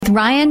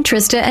Ryan,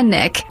 Trista, and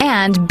Nick,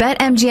 and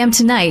BetMGM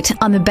Tonight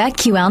on the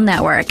BetQL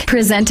Network,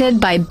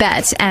 presented by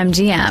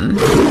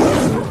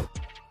BetMGM.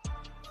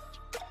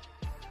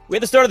 We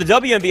had the start of the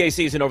WNBA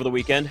season over the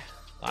weekend.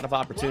 A lot of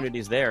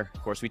opportunities there.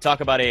 Of course, we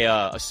talk about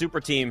a super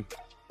team,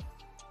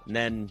 and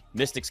then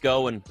Mystics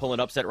go and pull an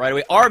upset right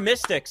away. Our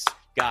Mystics,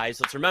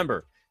 guys, let's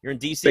remember, you're in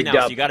D.C. Big now,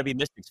 dub. so you got to be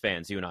Mystics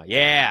fans, you and I.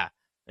 Yeah,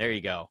 there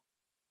you go.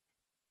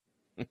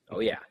 Oh,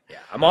 yeah.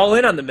 I'm all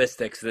in on the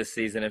Mystics this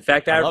season. In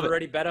fact, I've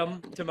already bet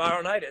them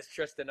tomorrow night, as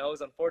Tristan knows.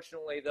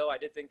 Unfortunately, though, I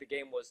did think the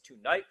game was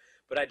tonight,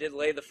 but I did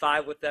lay the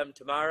 5 with them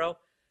tomorrow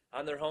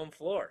on their home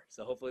floor.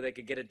 So hopefully they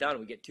could get it done.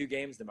 We get 2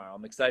 games tomorrow.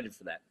 I'm excited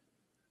for that.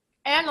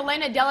 And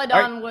Elena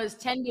Deladon was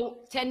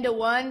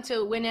 10-1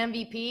 to win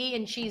MVP,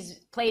 and she's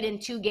played in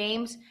 2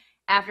 games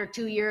after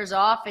 2 years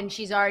off, and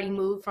she's already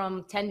moved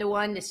from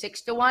 10-1 to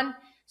 6-1.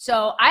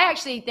 So I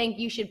actually think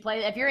you should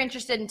play. If you're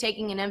interested in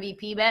taking an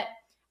MVP bet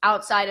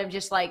outside of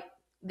just like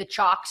the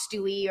chalk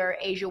Stewie or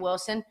Asia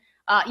Wilson,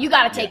 you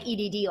got to take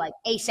EDD like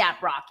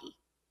ASAP Rocky.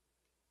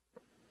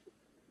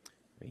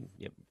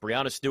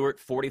 Breanna Stewart,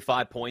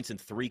 45 points in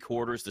 3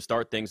 quarters to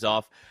start things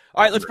off.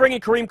 All right, let's bring in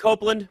Kareem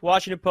Copeland,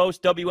 Washington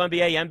Post,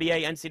 WNBA,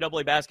 NBA,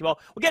 NCAA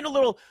basketball. We're getting a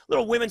little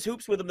women's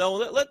hoops with him, though.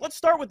 Let's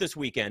start with this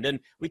weekend. And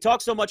we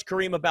talk so much,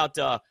 Kareem, about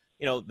the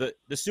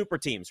super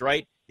teams,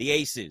 right? The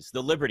Aces,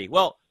 the Liberty.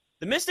 Well,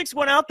 the Mystics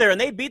went out there, and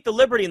they beat the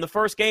Liberty in the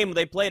first game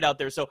they played out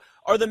there. So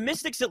are the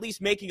Mystics at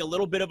least making a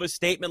little bit of a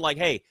statement like,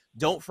 hey,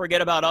 don't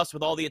forget about us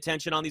with all the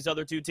attention on these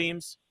other 2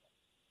 teams?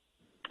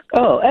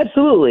 Oh,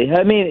 absolutely.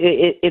 I mean,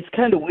 it's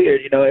kind of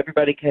weird.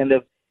 Everybody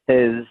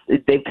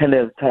they've kind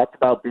of talked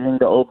about being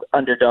the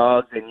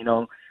underdogs,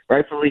 and,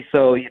 rightfully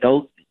so,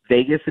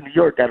 Vegas and New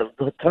York got a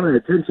ton of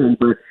attention,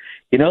 but,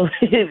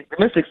 the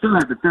Mystics still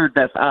have the 3rd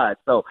best odds.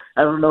 So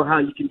I don't know how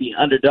you can be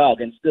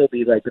underdog and still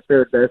be like the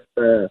 3rd best,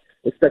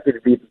 expected to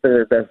be the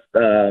 3rd best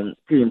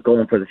team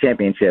going for the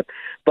championship.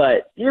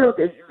 But,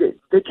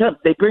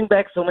 they bring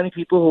back so many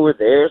people who were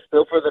there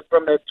still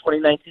from the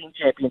 2019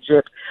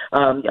 championship.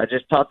 I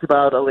just talked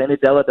about Elena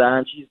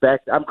Deladon. She's back.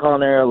 I'm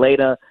calling her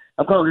Deladon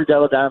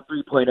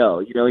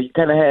 3.0. You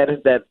kind of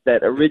had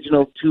that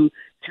original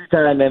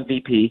two-time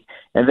MVP,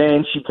 and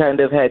then she kind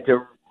of had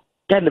to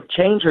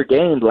change her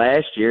game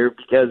last year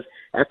because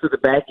after the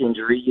back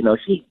injury,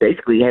 she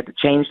basically had to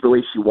change the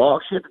way she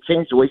walked. She had to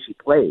change the way she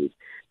plays.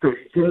 So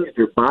she changed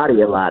her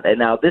body a lot. And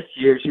now this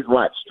year she's a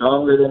lot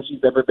stronger than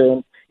she's ever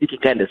been. You can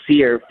kind of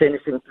see her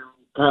finishing through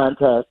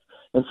contests.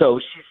 And so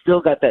she's still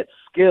got that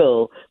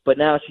skill, but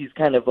now she's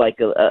kind of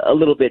like a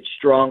little bit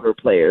stronger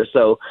player.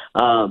 So,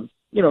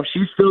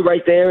 she's still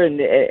right there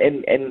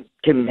and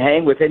can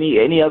hang with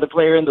any other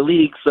player in the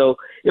league. So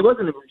it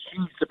wasn't a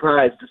huge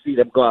surprise to see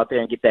them go out there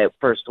and get that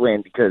first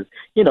win because,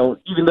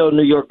 even though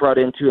New York brought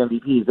in 2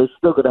 MVPs, they're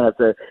still going to have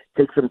to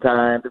take some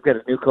time. They've got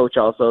a new coach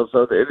also,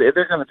 so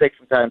they're going to take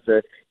some time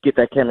to get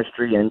that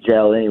chemistry and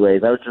gel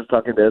anyways. I was just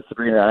talking to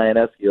Sabrina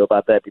Ionescu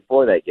about that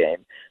before that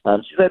game.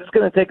 She said it's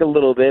going to take a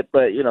little bit,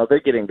 but, they're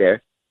getting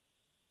there.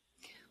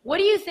 What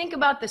do you think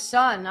about the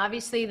Sun?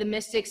 Obviously, the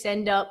Mystics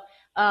end up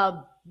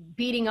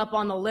beating up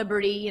on the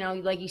Liberty.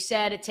 Like you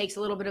said, it takes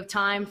a little bit of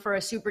time for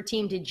a super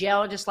team to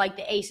gel, just like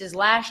the Aces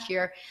last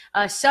year.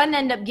 Sun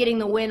end up getting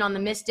the win on the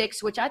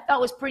Mystics, which I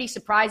thought was pretty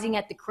surprising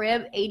at the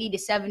crib,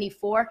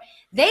 80-74.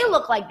 They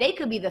look like they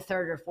could be the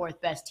 3rd or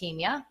 4th best team,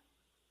 yeah?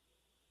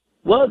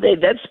 Well,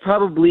 that's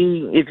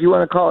probably, if you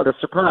want to call it a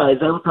surprise,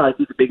 that would probably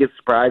be the biggest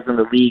surprise in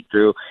the league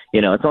through,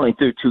 it's only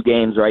through 2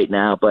 games right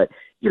now, but,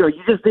 you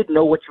just didn't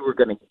know what you were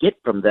going to get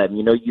from them.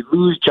 You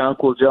lose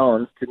Jonquil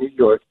Jones to New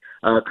York.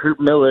 Kurt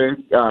Miller,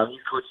 he's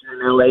coaching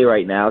in L.A.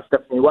 right now.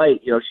 Stephanie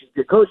White, she's a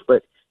good coach,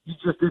 but you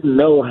just didn't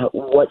know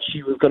what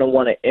she was going to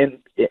want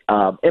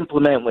to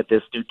implement with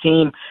this new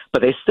team.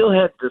 But they still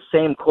had the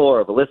same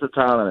core of Alyssa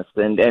Thomas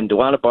and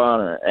DeWanna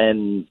Bonner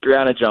and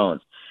Brianna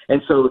Jones.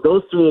 And so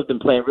those 3 have been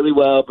playing really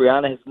well.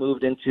 Brianna has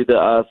moved into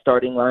the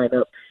starting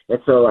lineup. And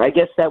so I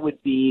guess that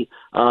would be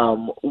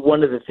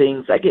one of the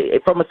things.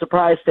 From a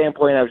surprise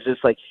standpoint, I was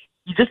just like,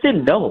 you just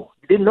didn't know.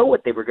 You didn't know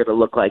what they were going to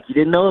look like. You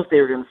didn't know if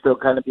they were going to still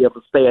kind of be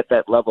able to stay at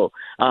that level.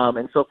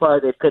 And so far,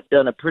 they've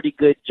done a pretty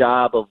good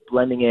job of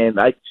blending in.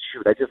 I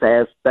just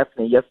asked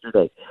Stephanie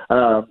yesterday,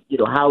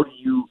 how do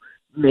you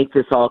make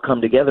this all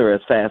come together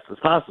as fast as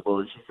possible?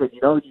 And she said,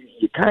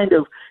 you kind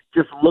of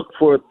just look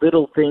for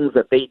little things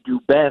that they do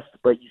best,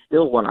 but you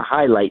still want to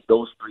highlight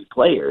those 3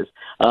 players.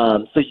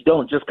 So you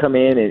don't just come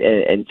in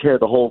and tear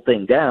the whole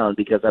thing down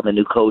because I'm a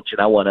new coach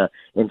and I want to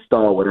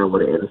install what I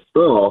want to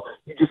install.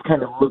 You just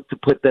kind of look to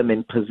put them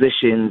in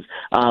positions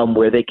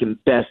where they can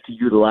best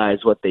utilize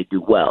what they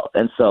do well.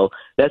 And so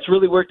that's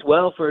really worked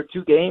well for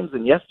 2 games.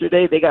 And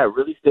yesterday they got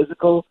really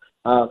physical.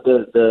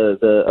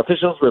 The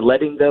officials were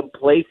letting them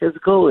play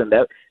physical, and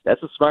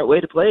that's a smart way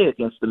to play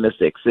against the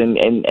Mystics.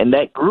 And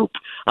that group,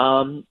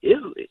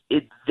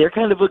 they're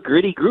kind of a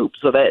gritty group,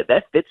 so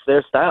that fits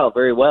their style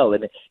very well.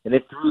 And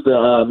it threw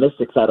the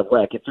Mystics out of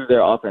whack. It threw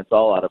their offense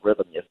all out of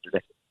rhythm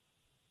yesterday.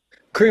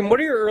 Kareem, what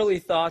are your early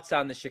thoughts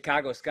on the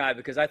Chicago Sky?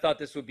 Because I thought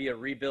this would be a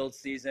rebuild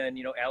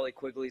season. Allie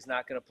Quigley's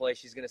not going to play.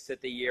 She's going to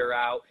sit the year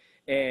out.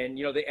 And,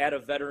 they add a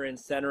veteran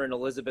center in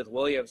Elizabeth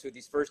Williams, who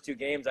these first 2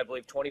 games, I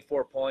believe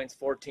 24 points,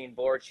 14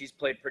 boards. She's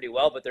played pretty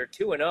well, but they're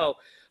 2-0.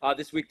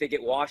 This week they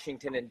get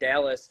Washington and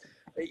Dallas.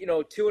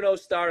 2-0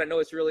 start. I know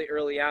it's really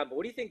early on, but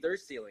what do you think their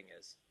ceiling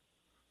is?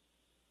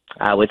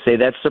 I would say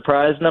that's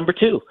surprise number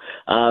 2.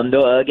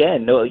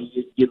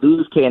 You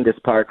lose Candace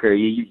Parker,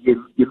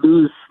 you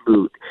lose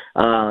Smoot.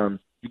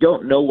 You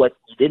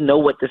didn't know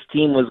what this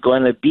team was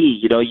going to be.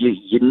 You got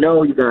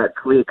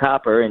Kalia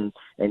Copper, and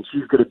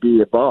she's going to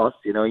be a boss.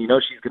 She's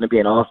going to be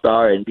an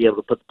all-star and be able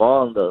to put the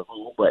ball in the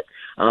hole. But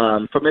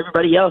from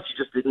everybody else, you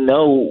just didn't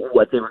know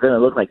what they were going to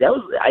look like.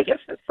 I guess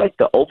that's like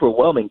the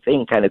overwhelming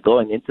thing kind of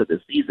going into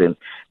the season.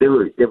 There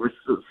were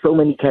so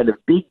many kind of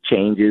big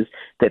changes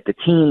that the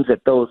teams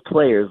that those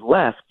players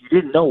left, you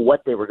didn't know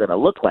what they were going to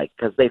look like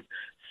because they've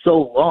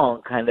so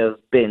long kind of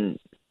been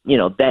 –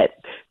 that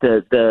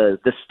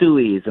the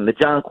Stewies and the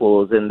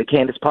Jonquils and the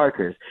Candace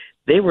Parkers,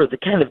 they were the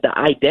kind of the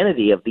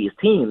identity of these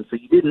teams. So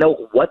you didn't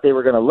know what they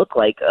were going to look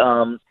like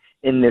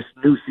in this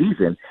new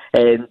season.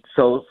 And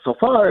so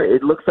far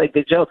it looks like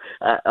they've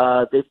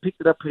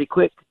picked it up pretty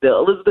quick. The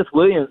Elizabeth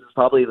Williams is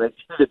probably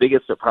she's the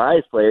biggest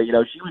surprise player.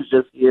 She was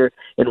just here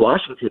in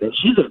Washington, and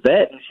she's a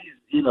vet, and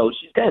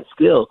she's got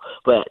skill,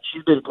 but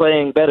she's been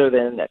playing better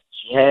than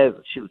she has.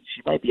 She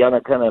might be on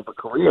a kind of a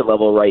career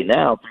level right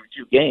now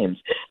through 2 games.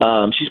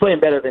 She's playing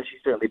better than she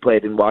certainly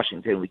played in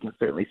Washington. We can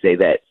certainly say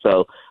that.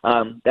 So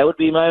that would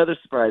be my other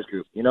surprise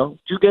group. 2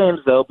 games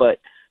though, but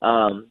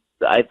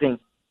I think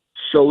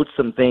showed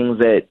some things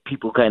that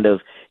people kind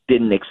of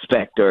didn't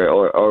expect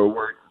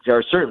or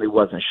certainly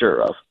wasn't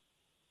sure of.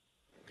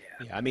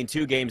 Yeah,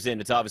 2 games in,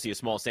 it's obviously a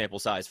small sample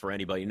size for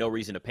anybody. No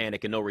reason to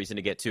panic and no reason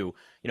to get too,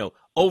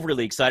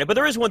 overly excited. But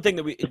there is one thing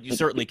that you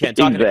certainly can.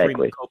 Talking to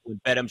Kareem and Copeland,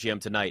 BetMGM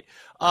tonight,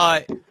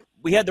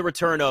 we had the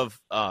return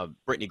of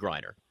Brittany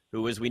Griner,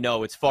 who, as we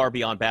know, it's far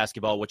beyond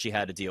basketball what she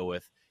had to deal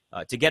with.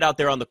 To get out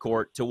there on the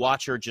court, to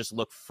watch her just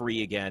look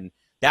free again,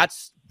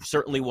 that's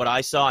certainly what I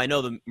saw. I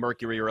know the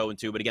Mercury are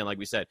 0-2, but again, like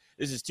we said,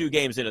 this is 2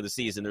 games into the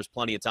season. There's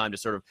plenty of time to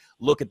sort of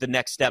look at the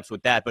next steps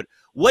with that. But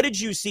what did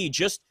you see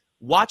just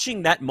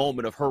watching that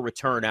moment of her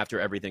return after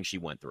everything she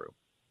went through?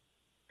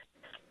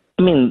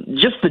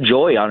 Just the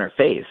joy on her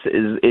face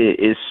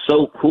is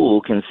so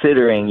cool,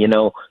 considering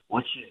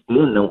what she's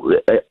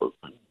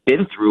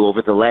been through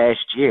over the last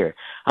year.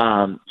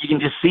 You can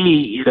just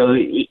see,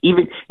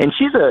 even, and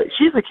she's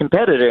a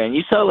competitor, and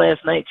you saw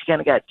last night she kind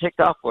of got ticked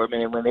off for a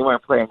minute when they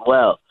weren't playing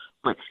well.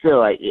 But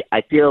still,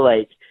 I feel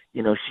like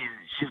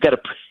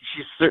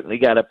she's certainly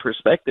got a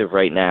perspective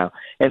right now,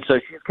 and so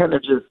she's kind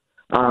of just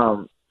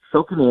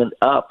soaking it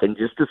up, and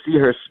just to see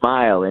her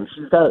smile. And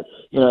she's got,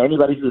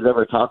 anybody who's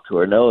ever talked to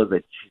her knows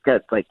that she's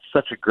got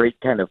such a great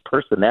kind of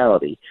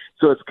personality.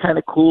 So it's kind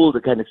of cool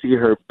to kind of see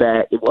her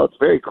back. Well, it's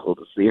very cool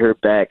to see her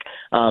back,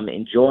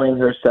 enjoying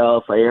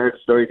herself. I heard a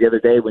story the other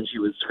day when she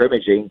was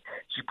scrimmaging.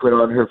 She put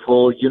on her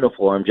full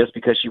uniform just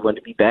because she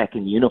wanted to be back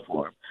in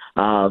uniform.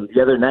 The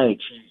other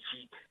night,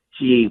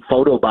 she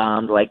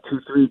photobombed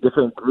 2-3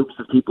 different groups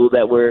of people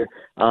that were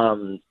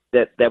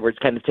that were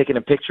kind of taking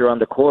a picture on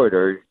the court.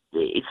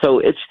 So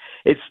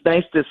it's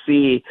nice to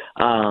see,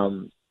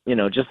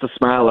 just a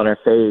smile on her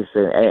face.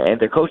 And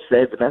their coach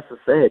said, Vanessa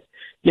said,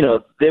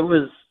 there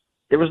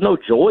was no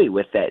joy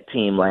with that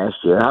team last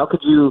year. How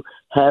could you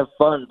have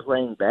fun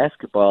playing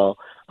basketball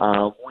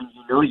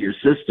when your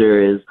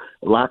sister is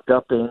locked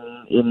up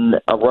in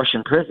a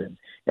Russian prison?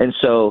 And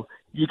so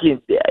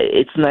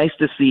it's nice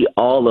to see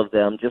all of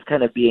them just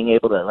kind of being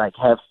able to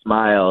have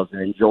smiles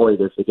and enjoy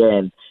this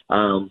again.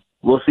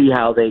 We'll see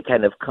how they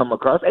kind of come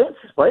across. And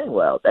she's playing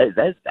well.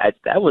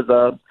 That was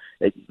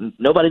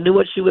nobody knew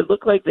what she would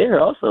look like there.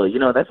 Also,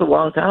 that's a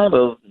long time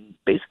of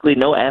basically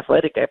no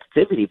athletic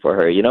activity for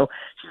her. She's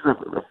a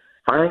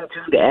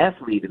fine-tuned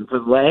athlete, and for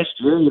the last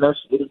year,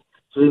 she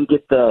didn't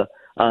get the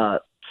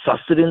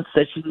sustenance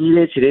that she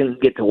needed. She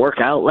didn't get to work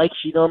out like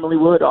she normally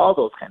would. All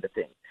those kind of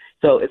things.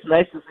 So it's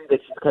nice to see that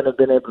she's kind of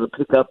been able to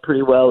pick up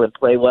pretty well and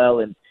play well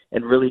and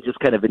really just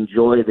kind of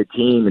enjoy the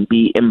team and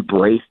be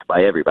embraced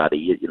by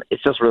everybody.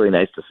 It's just really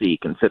nice to see,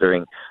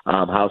 considering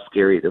how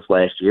scary this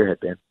last year had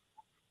been.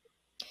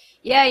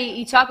 Yeah,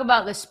 you talk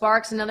about the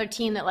Sparks, another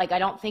team that I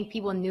don't think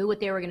people knew what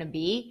they were going to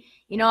be.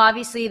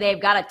 Obviously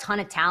they've got a ton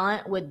of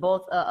talent with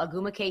both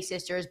Agumake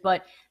sisters,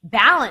 but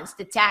balanced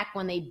attack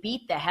when they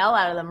beat the hell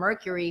out of the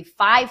Mercury.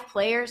 5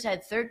 players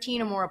had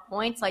 13 or more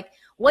points.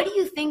 What do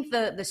you think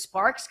the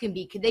Sparks can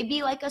be? Could they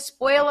be a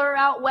spoiler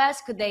out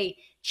west? Could they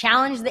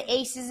challenge the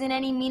Aces in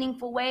any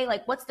meaningful way?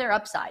 What's their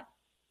upside?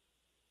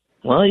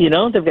 Well,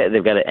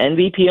 they've got an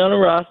MVP on the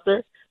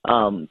roster.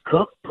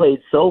 Cook played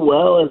so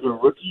well as a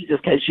rookie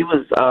just because she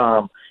was,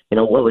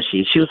 what was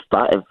she? She was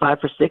 5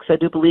 for 6, I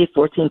do believe,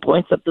 14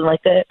 points, something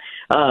like that.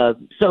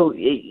 So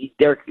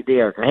Derek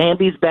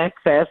Hamby's back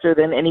faster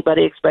than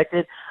anybody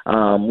expected.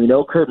 We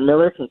know Kurt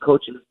Miller can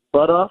coach his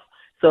butt off.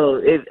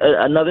 So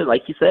another,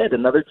 like you said,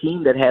 another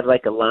team that had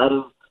a lot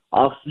of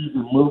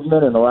off-season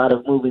movement and a lot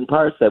of moving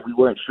parts that we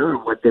weren't sure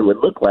what they would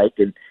look like.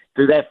 And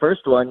through that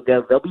first one,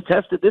 they'll be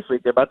tested this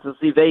week. They're about to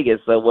see Vegas,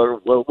 so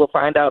we'll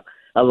find out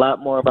a lot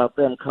more about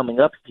them coming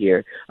up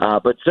here.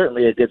 But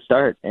certainly a good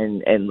start.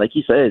 And like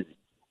you said,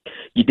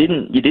 you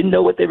didn't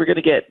know what they were going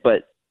to get,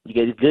 but you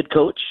get a good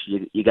coach.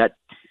 You got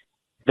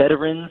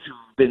veterans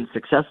who've been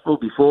successful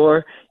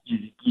before.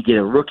 You get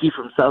a rookie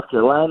from South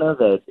Carolina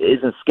that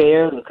isn't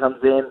scared and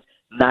comes in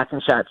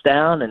knocking shots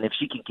down. And if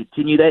she can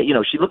continue that,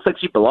 she looks like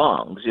she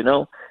belongs.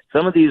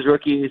 Some of these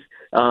rookies,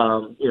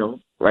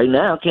 right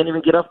now can't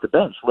even get off the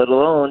bench, let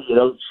alone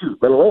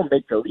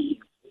make the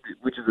league,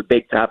 which is a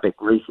big topic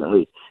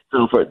recently.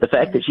 So for the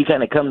fact that she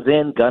kind of comes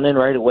in gunning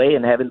right away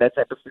and having that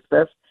type of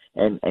success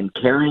and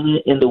carrying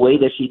it in the way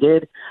that she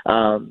did,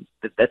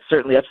 that's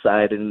certainly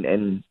upside.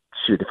 And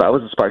shoot, if I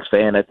was a Sparks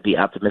fan, I'd be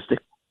optimistic.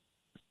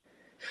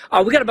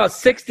 We got about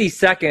 60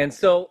 seconds.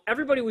 So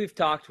everybody we've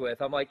talked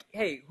with, I'm like,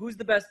 hey, who's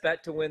the best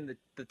bet to win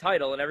the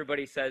title? And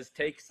everybody says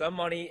take some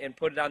money and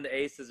put it on the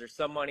Aces or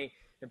some money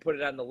and put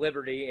it on the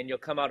Liberty, and you'll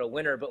come out a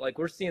winner. But,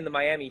 we're seeing the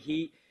Miami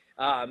Heat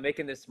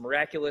making this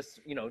miraculous,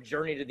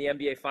 journey to the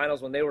NBA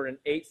Finals when they were an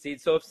 8 seed.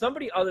 So if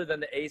somebody other than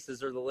the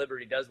Aces or the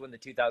Liberty does win the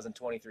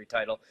 2023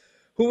 title,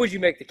 who would you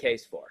make the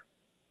case for?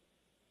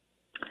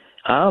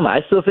 I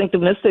still think the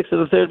Mystics are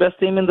the third best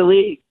team in the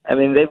league. I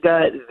mean,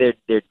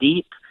 they're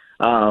deep.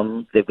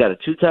 They've got a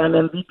 2-time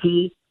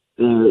MVP.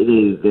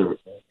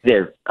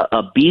 They're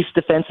a beast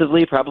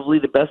defensively, probably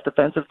the best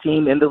defensive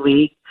team in the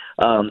league.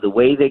 The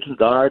way they can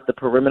guard the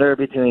perimeter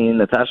between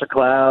Natasha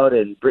Cloud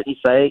and Brittany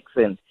Sykes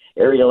and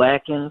Ariel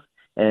Atkins,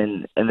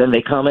 and then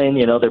they come in,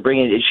 they're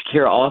bringing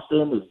Shakira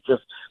Austin, who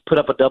just put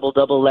up a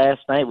double-double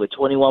last night with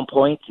 21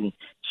 points, and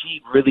she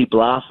really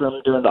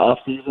blossomed during the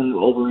offseason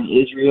over in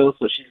Israel,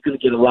 so she's going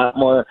to get a lot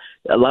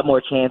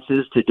more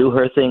chances to do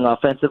her thing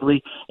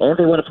offensively, and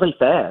they want to play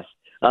fast.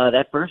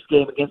 That first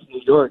game against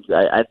New York,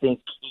 I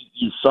think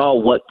you saw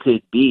what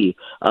could be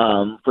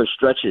for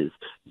stretches.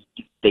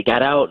 They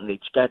got out and they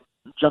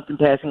jumped in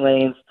passing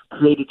lanes,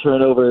 created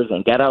turnovers,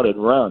 and got out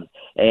and run.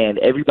 And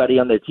everybody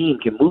on their team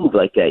can move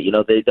like that.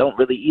 They don't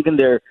really even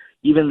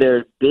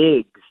their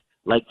bigs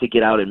like to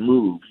get out and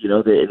move.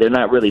 They're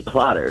not really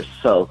plotters.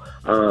 So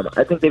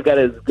I think they've got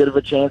as good of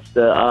a chance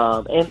to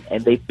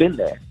and they've been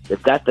there.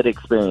 They've got that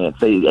experience.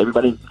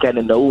 Everybody kind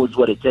of knows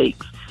what it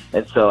takes.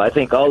 And so I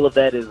think all of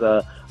that is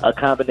a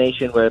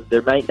combination where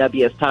there might not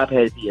be as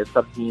top-heavy as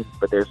some teams,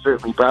 but they're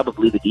certainly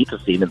probably the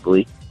deepest team in the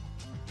league.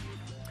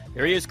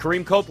 Here he is,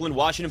 Kareem Copeland,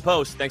 Washington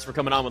Post. Thanks for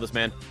coming on with us,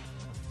 man.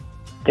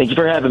 Thank you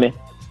for having me.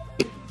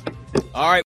 All right.